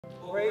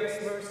grace,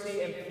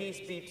 mercy, and peace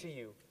be to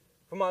you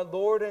from our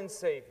Lord and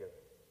Savior,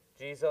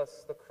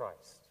 Jesus the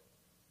Christ.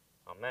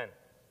 Amen.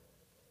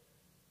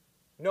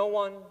 No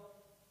one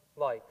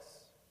likes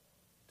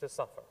to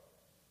suffer.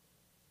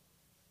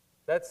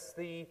 That's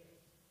the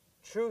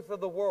truth of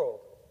the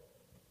world.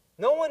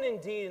 No one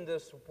indeed in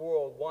this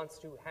world wants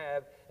to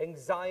have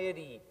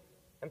anxiety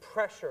and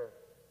pressure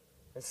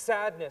and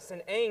sadness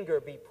and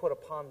anger be put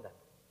upon them.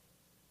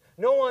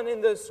 No one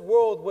in this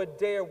world would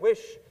dare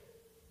wish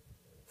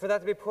for that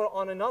to be put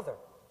on another.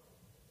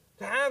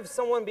 To have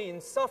someone be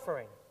in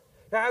suffering,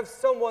 to have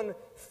someone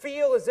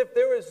feel as if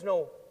there is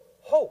no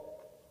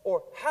hope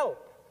or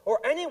help or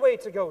any way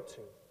to go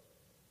to.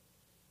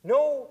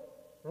 No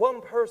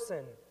one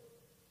person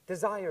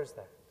desires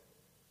that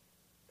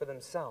for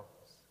themselves.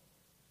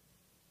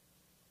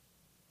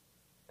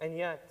 And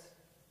yet,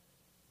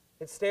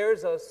 it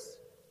stares us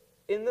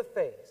in the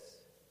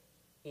face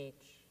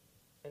each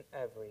and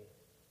every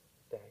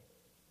day.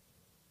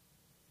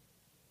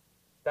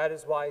 That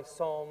is why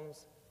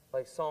Psalms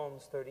like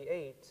Psalms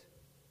 38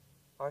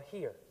 are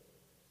here.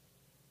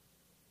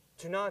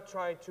 To not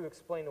try to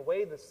explain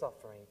away the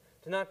suffering,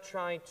 to not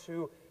try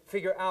to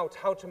figure out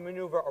how to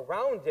maneuver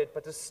around it,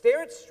 but to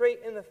stare it straight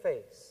in the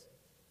face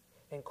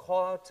and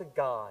call out to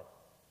God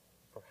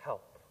for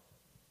help.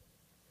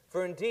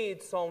 For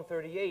indeed, Psalm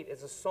 38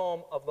 is a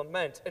psalm of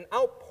lament, an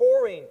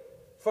outpouring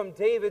from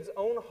David's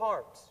own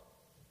heart,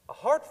 a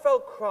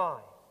heartfelt cry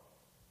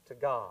to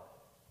God.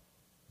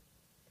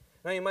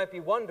 Now you might be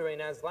wondering,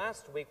 as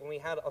last week when we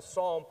had a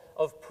psalm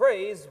of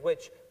praise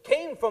which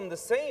came from the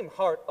same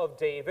heart of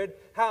David,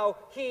 how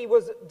he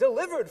was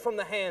delivered from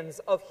the hands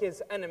of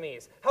his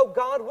enemies, how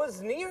God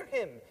was near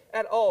him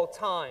at all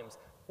times.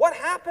 What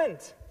happened?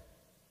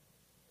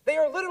 They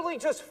are literally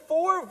just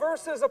 4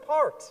 verses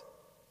apart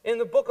in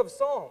the book of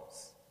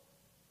Psalms.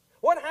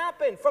 What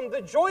happened from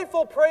the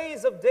joyful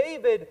praise of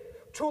David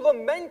to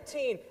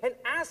lamenting and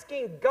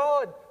asking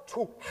God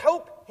to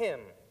help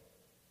him?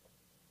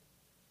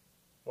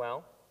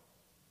 Well,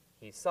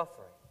 he's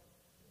suffering.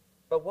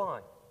 But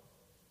why?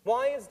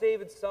 Why is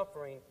David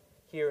suffering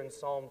here in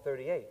Psalm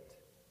 38?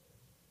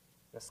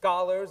 Now,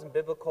 scholars and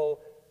biblical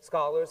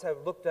scholars have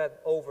looked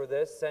over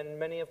this, and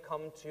many have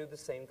come to the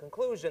same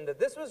conclusion, that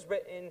this was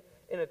written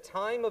in a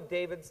time of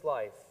David's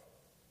life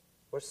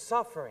where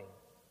suffering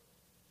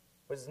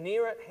was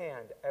near at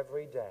hand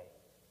every day.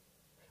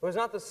 It was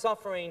not the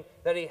suffering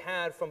that he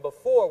had from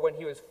before when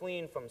he was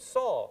fleeing from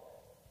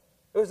Saul.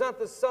 It was not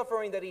the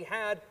suffering that he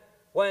had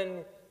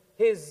when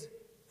his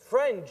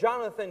friend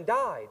Jonathan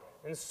died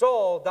and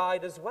Saul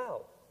died as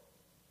well.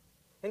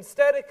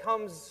 Instead, it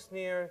comes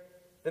near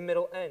the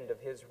middle end of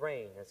his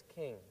reign as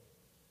king.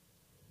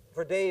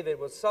 For David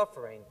was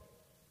suffering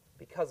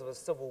because of a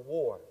civil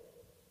war.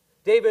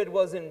 David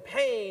was in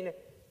pain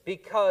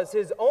because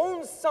his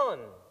own son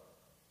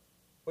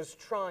was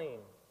trying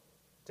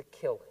to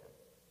kill him.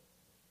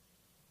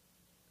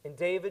 And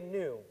David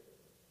knew,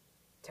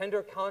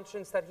 tender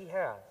conscience that he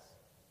has,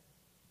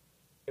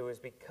 it was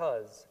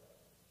because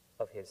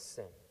of his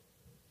sin.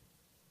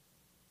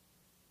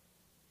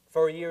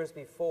 4 years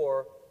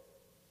before,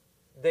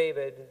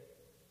 David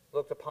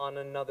looked upon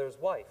another's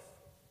wife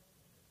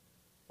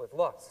with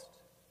lust,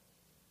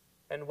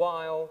 and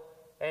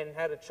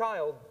had a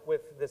child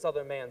with this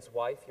other man's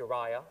wife,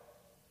 Uriah.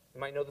 You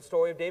might know the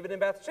story of David and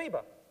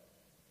Bathsheba.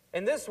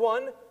 And this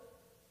one,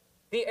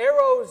 the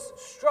arrows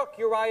struck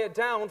Uriah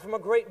down from a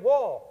great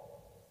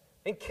wall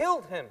and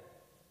killed him.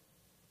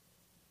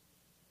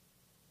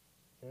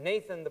 And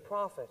Nathan the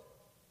prophet,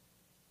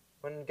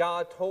 when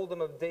God told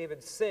him of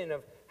David's sin,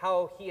 of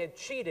how he had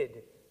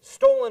cheated,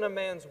 stolen a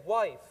man's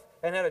wife,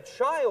 and had a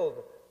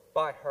child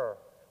by her,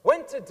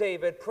 went to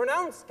David,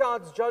 pronounced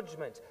God's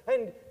judgment,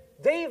 and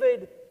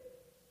David,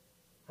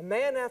 a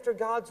man after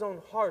God's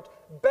own heart,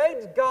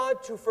 begged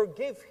God to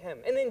forgive him.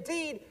 And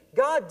indeed,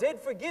 God did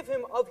forgive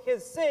him of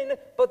his sin,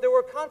 but there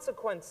were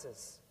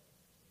consequences.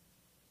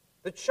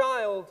 The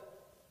child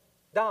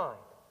died,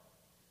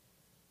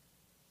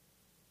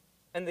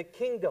 and the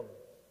kingdom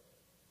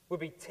would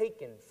be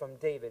taken from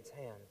David's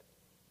hand.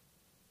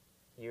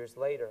 Years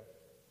later,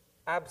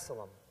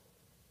 Absalom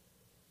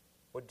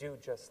would do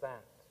just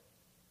that.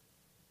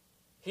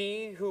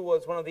 He, who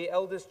was one of the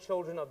eldest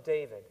children of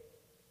David,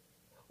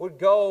 would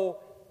go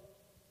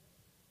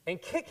and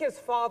kick his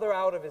father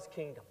out of his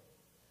kingdom,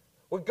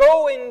 would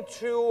go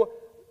into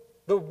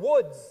the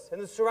woods and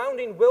the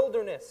surrounding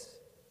wilderness,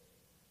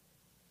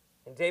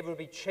 and David would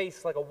be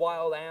chased like a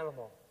wild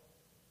animal,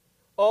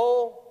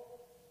 all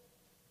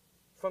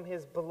from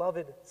his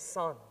beloved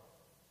son,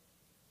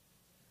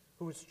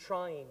 who was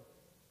trying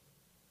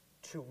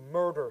to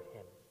murder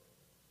him.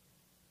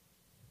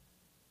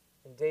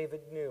 And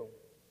David knew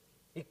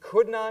he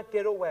could not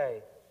get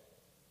away.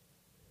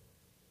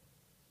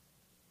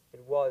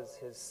 It was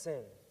his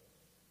sin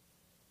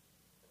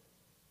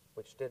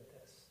which did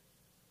this.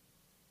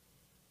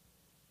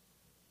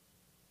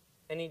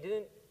 And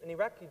he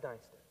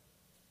recognized it.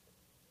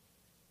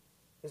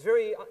 It's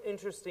very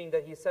interesting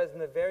that he says in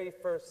the very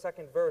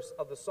second verse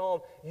of the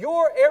psalm,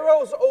 "Your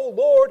arrows, O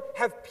Lord,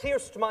 have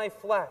pierced my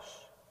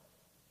flesh."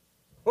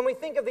 When we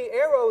think of the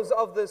arrows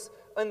of this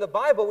in the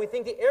Bible, we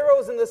think the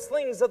arrows and the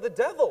slings of the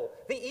devil,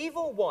 the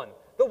evil one,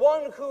 the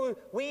one who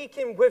we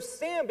can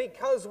withstand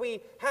because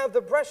we have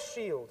the breast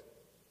shield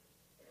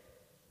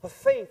of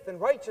faith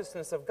and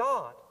righteousness of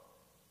God.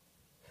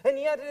 And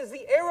yet it is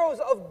the arrows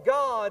of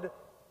God,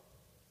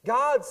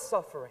 God's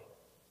suffering,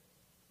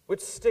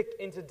 which stick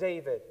into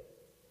David.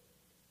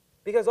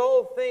 Because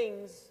all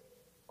things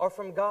are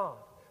from God.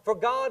 For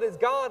God is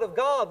God of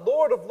God,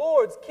 Lord of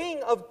lords,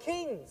 King of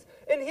kings.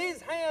 In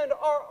his hand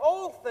are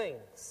all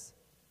things.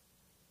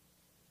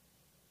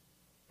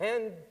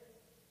 And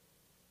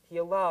he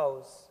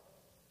allows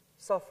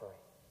suffering.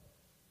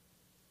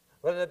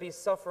 Whether it be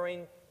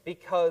suffering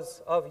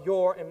because of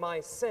your and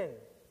my sin,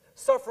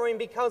 suffering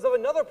because of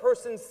another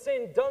person's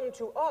sin done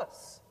to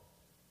us.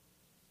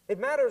 It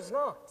matters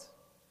not.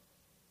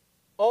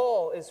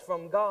 All is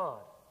from God.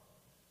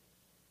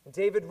 And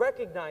David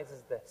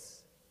recognizes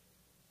this.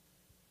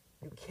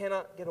 You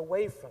cannot get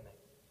away from it.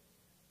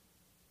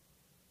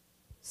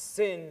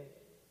 Sin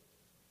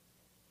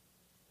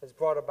has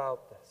brought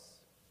about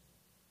this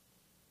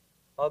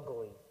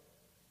ugly,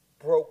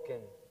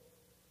 broken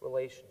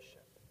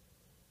relationship.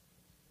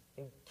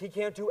 And he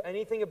can't do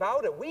anything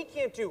about it. We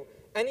can't do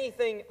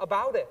anything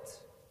about it.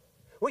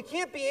 We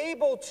can't be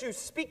able to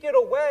speak it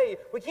away.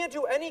 We can't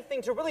do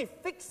anything to really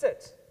fix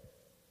it.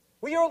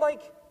 We are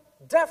like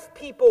deaf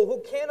people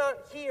who cannot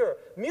hear,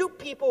 mute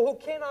people who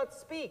cannot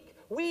speak.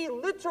 We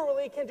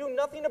literally can do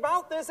nothing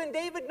about this, and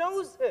David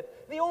knows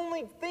it. The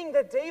only thing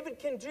that David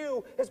can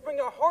do is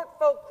bring a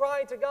heartfelt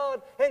cry to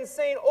God and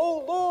saying, "O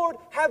Lord,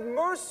 have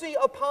mercy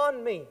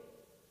upon me.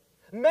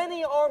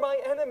 Many are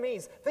my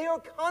enemies. They are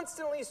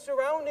constantly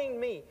surrounding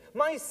me.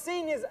 My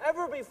sin is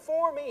ever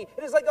before me.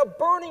 It is like a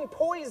burning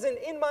poison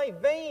in my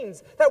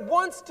veins that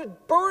wants to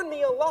burn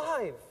me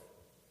alive.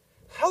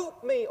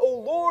 Help me, O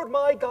Lord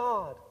my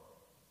God.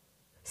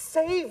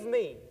 Save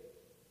me.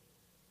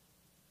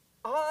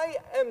 I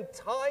am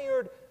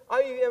tired.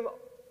 I am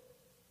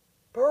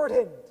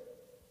burdened.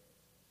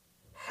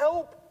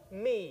 Help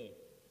me."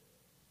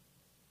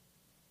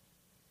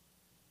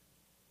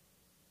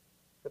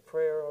 The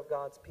prayer of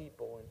God's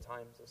people in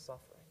times of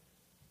suffering.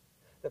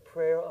 The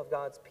prayer of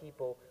God's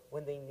people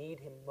when they need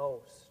him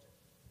most.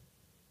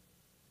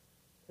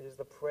 It is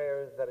the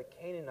prayer that a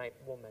Canaanite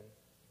woman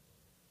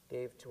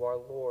gave to our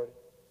Lord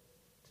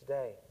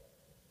today.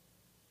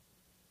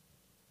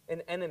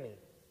 An enemy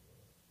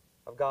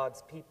of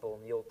God's people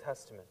in the Old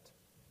Testament,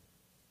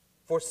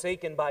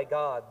 forsaken by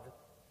God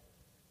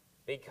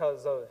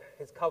because of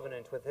his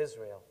covenant with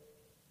Israel.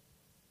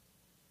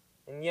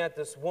 And yet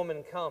this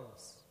woman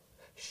comes.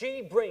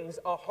 She brings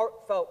a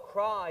heartfelt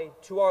cry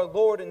to our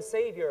Lord and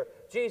Savior,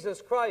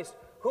 Jesus Christ,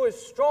 who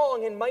is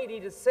strong and mighty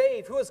to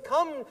save, who has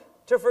come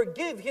to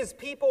forgive his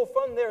people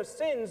from their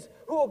sins,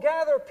 who will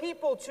gather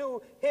people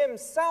to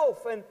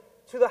himself and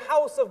to the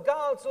house of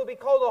God, so it will be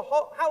called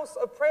a house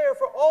of prayer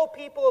for all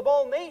people of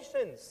all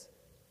nations.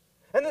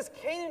 And this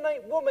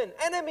Canaanite woman,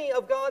 enemy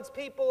of God's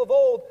people of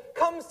old,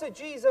 comes to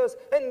Jesus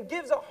and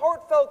gives a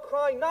heartfelt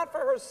cry, not for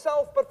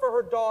herself, but for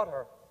her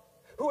daughter,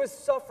 who is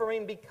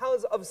suffering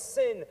because of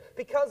sin,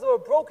 because of a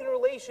broken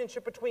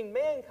relationship between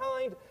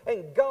mankind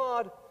and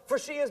God, for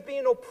she is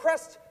being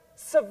oppressed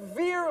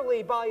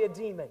severely by a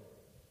demon.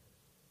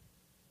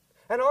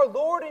 And our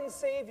Lord and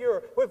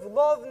Savior, with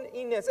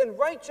loveliness and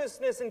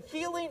righteousness and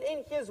healing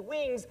in his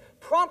wings,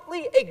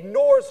 promptly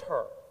ignores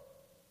her.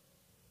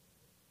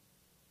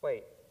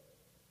 Wait.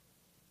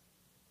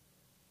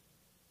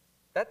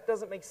 That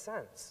doesn't make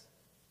sense.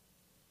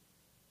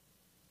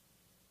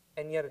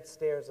 And yet it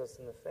stares us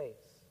in the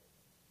face.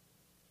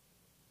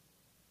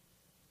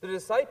 The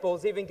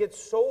disciples even get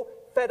so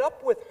fed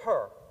up with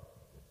her.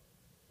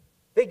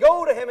 They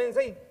go to him and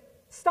say,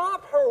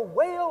 "Stop her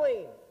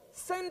wailing.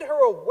 Send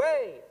her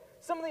away."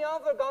 Some of the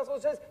other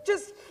gospels says,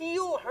 "Just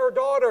heal her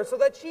daughter so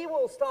that she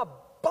will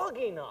stop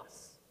bugging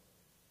us."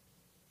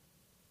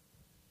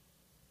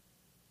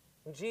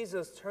 And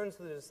Jesus turns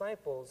to the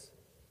disciples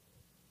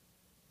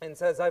and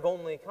says, "I've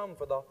only come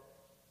for the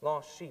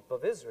lost sheep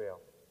of Israel."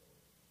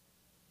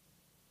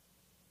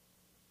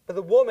 But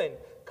the woman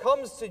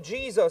comes to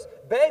Jesus,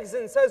 begs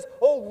and says,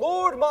 "O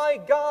Lord my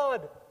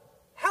God,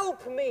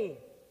 help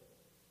me.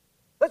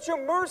 Let your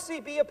mercy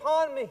be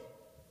upon me.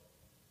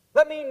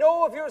 Let me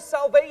know of your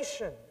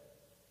salvation."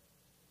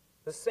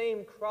 The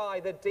same cry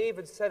that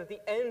David said at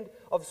the end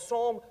of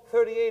Psalm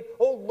 38,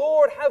 "O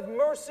Lord, have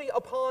mercy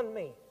upon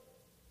me."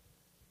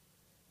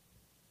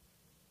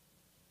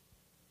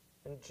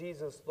 And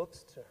Jesus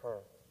looks to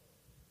her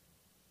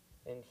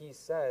and he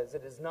says,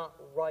 "It is not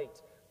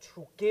right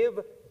to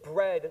give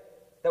bread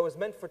that was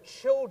meant for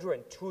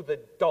children to the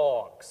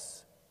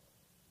dogs."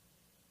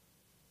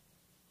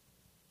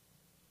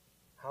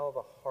 How of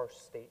a harsh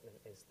statement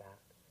is that?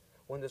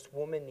 When this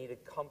woman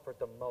needed comfort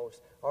the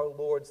most, our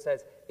Lord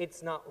says,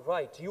 "It's not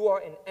right. You are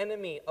an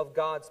enemy of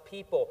God's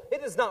people.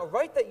 It is not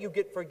right that you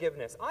get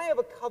forgiveness. I have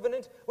a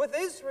covenant with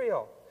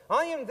Israel.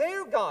 I am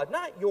their God,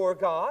 not your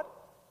God.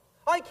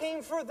 I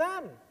came for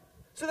them,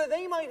 so that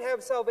they might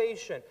have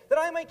salvation, that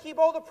I might keep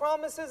all the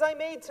promises I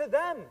made to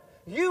them.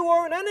 You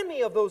are an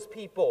enemy of those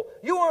people.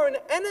 You are an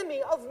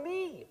enemy of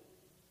me.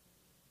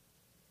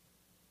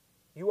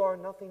 You are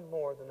nothing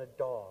more than a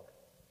dog.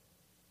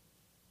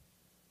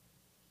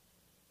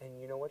 And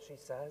you know what she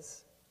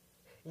says?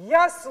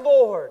 Yes,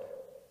 Lord.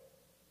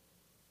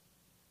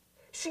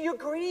 She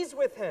agrees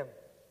with him.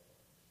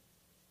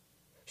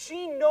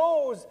 She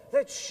knows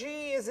that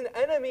she is an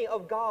enemy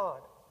of God,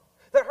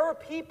 that her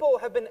people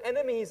have been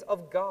enemies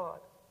of God,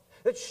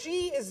 that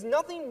she is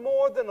nothing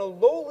more than a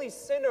lowly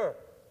sinner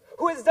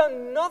who has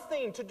done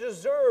nothing to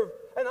deserve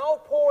an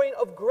outpouring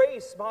of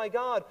grace by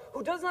God,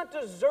 who does not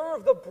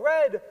deserve the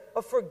bread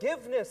of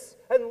forgiveness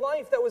and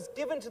life that was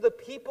given to the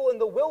people in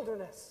the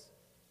wilderness.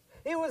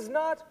 It was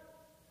not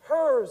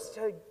hers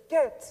to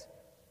get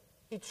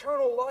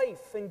eternal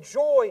life and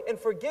joy and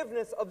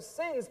forgiveness of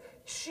sins.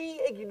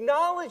 She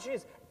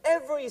acknowledges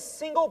every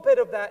single bit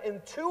of that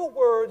in 2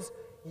 words,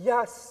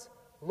 yes,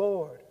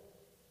 Lord.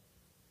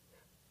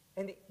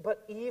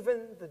 But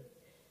even the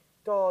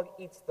dog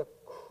eats the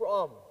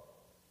crumb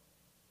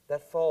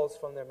that falls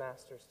from their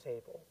master's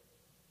table.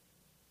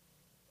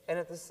 And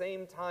at the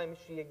same time,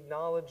 she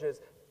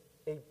acknowledges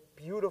a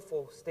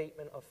beautiful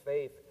statement of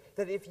faith,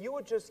 that if you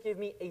would just give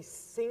me a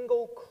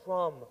single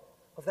crumb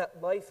of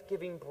that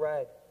life-giving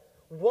bread,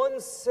 1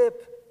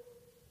 sip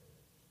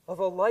of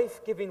a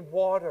life-giving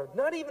water,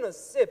 not even a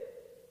sip,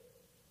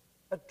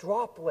 a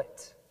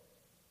droplet,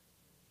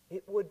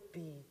 it would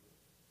be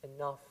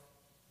enough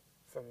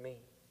for me.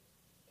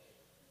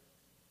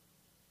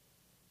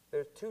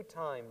 There's 2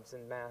 times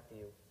in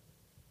Matthew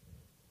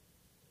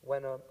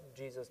when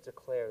Jesus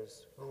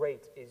declares,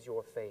 great is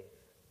your faith.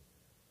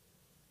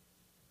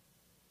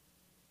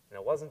 And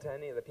it wasn't to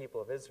any of the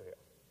people of Israel.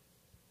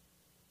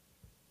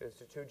 It was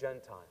to 2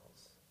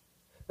 Gentiles.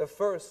 The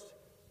first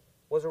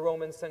was a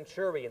Roman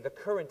centurion, the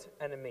current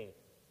enemy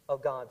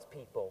of God's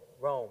people,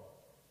 Rome.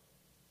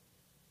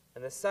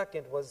 And the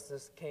second was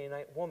this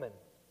Canaanite woman,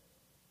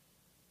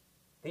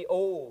 the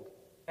old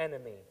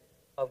enemy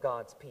of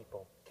God's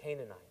people,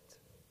 Canaanite.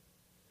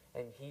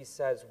 And he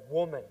says,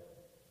 woman,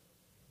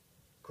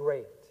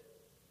 great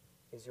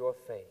is your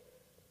faith.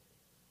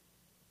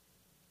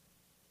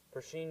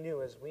 For she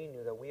knew, as we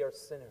knew, that we are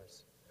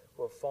sinners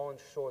who have fallen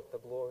short the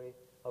glory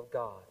of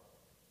God,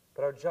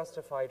 but are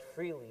justified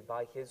freely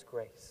by his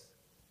grace.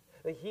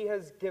 That he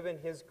has given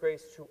his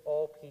grace to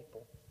all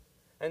people.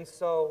 And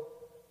so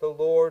the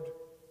Lord,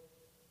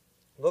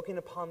 looking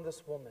upon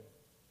this woman,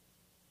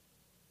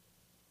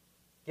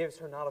 gives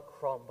her not a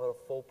crumb, but a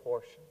full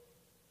portion.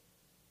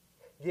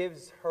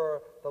 Gives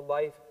her the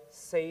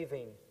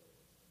life-saving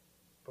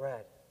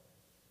bread.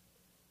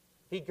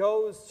 He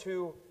goes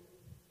to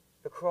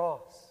the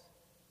cross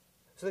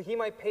so that he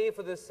might pay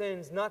for the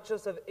sins, not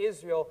just of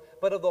Israel,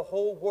 but of the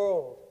whole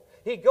world.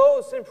 He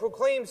goes and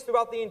proclaims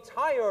throughout the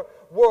entire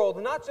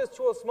world, not just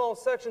to a small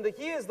section, that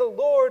he is the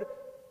Lord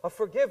of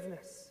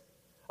forgiveness,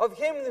 of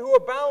him who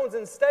abounds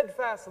in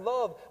steadfast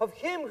love, of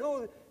him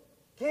who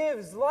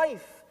gives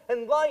life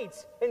and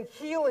light and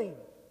healing.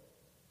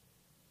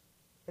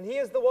 And he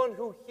is the one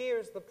who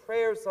hears the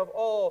prayers of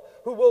all,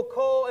 who will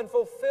call and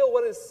fulfill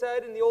what is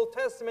said in the Old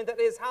Testament, that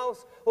his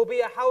house will be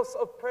a house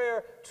of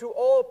prayer to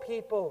all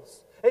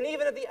peoples. And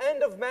even at the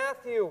end of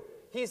Matthew,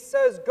 he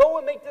says, go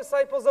and make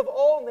disciples of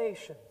all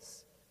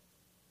nations,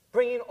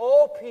 bringing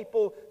all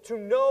people to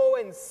know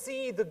and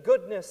see the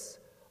goodness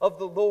of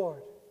the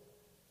Lord.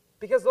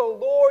 Because the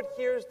Lord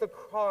hears the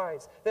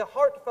cries, the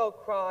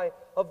heartfelt cry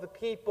of the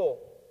people,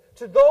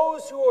 to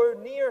those who are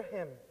near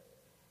him,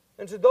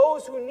 and to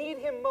those who need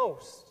him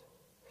most.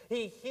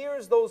 He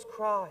hears those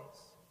cries,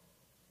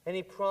 and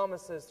he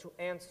promises to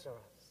answer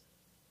us.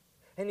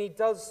 And he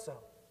does so.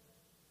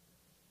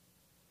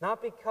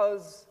 Not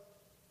because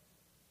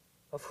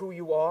of who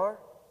you are,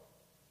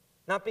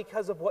 not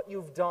because of what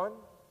you've done,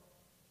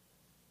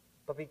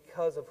 but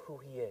because of who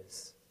he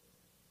is.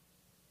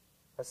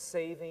 A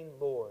saving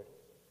Lord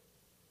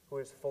who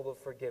is full of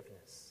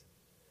forgiveness,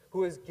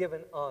 who has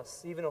given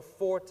us even a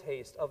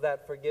foretaste of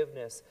that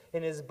forgiveness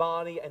in his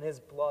body and his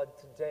blood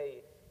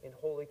today in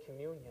Holy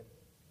Communion.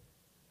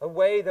 A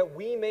way that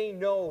we may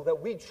know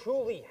that we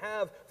truly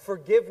have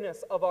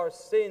forgiveness of our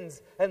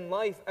sins and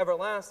life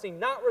everlasting,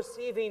 not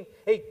receiving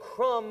a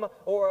crumb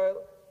or a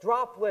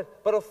droplet,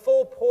 but a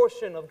full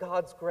portion of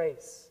God's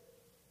grace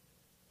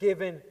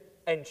given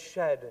and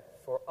shed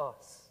for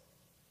us.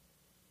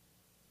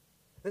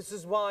 This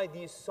is why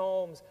these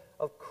psalms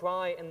of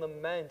cry and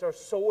lament are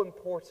so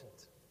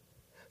important.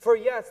 For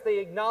yes, they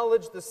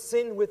acknowledge the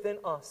sin within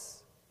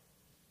us.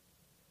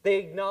 They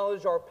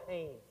acknowledge our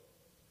pain.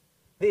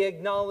 They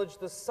acknowledge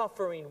the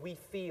suffering we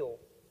feel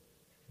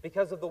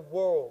because of the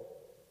world,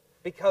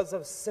 because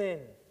of sin,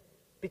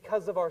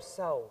 because of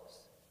ourselves,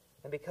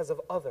 and because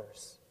of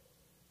others.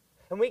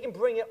 And we can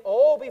bring it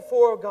all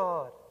before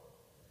God,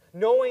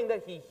 knowing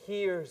that he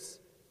hears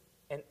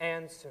and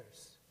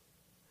answers,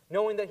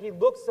 knowing that he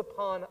looks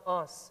upon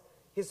us,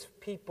 his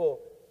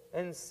people,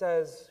 and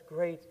says,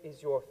 great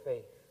is your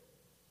faith.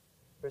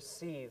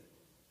 Receive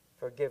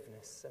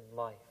forgiveness and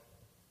life.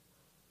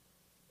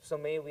 So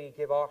may we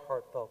give our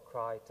heartfelt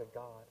cry to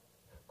God,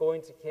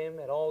 going to him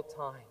at all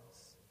times,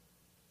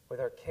 with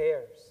our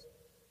cares,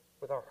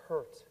 with our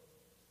hurt,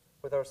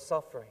 with our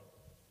suffering,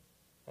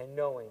 and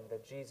knowing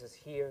that Jesus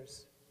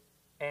hears,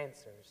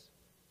 answers,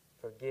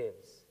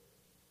 forgives,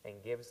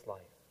 and gives life.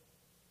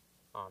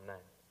 Amen.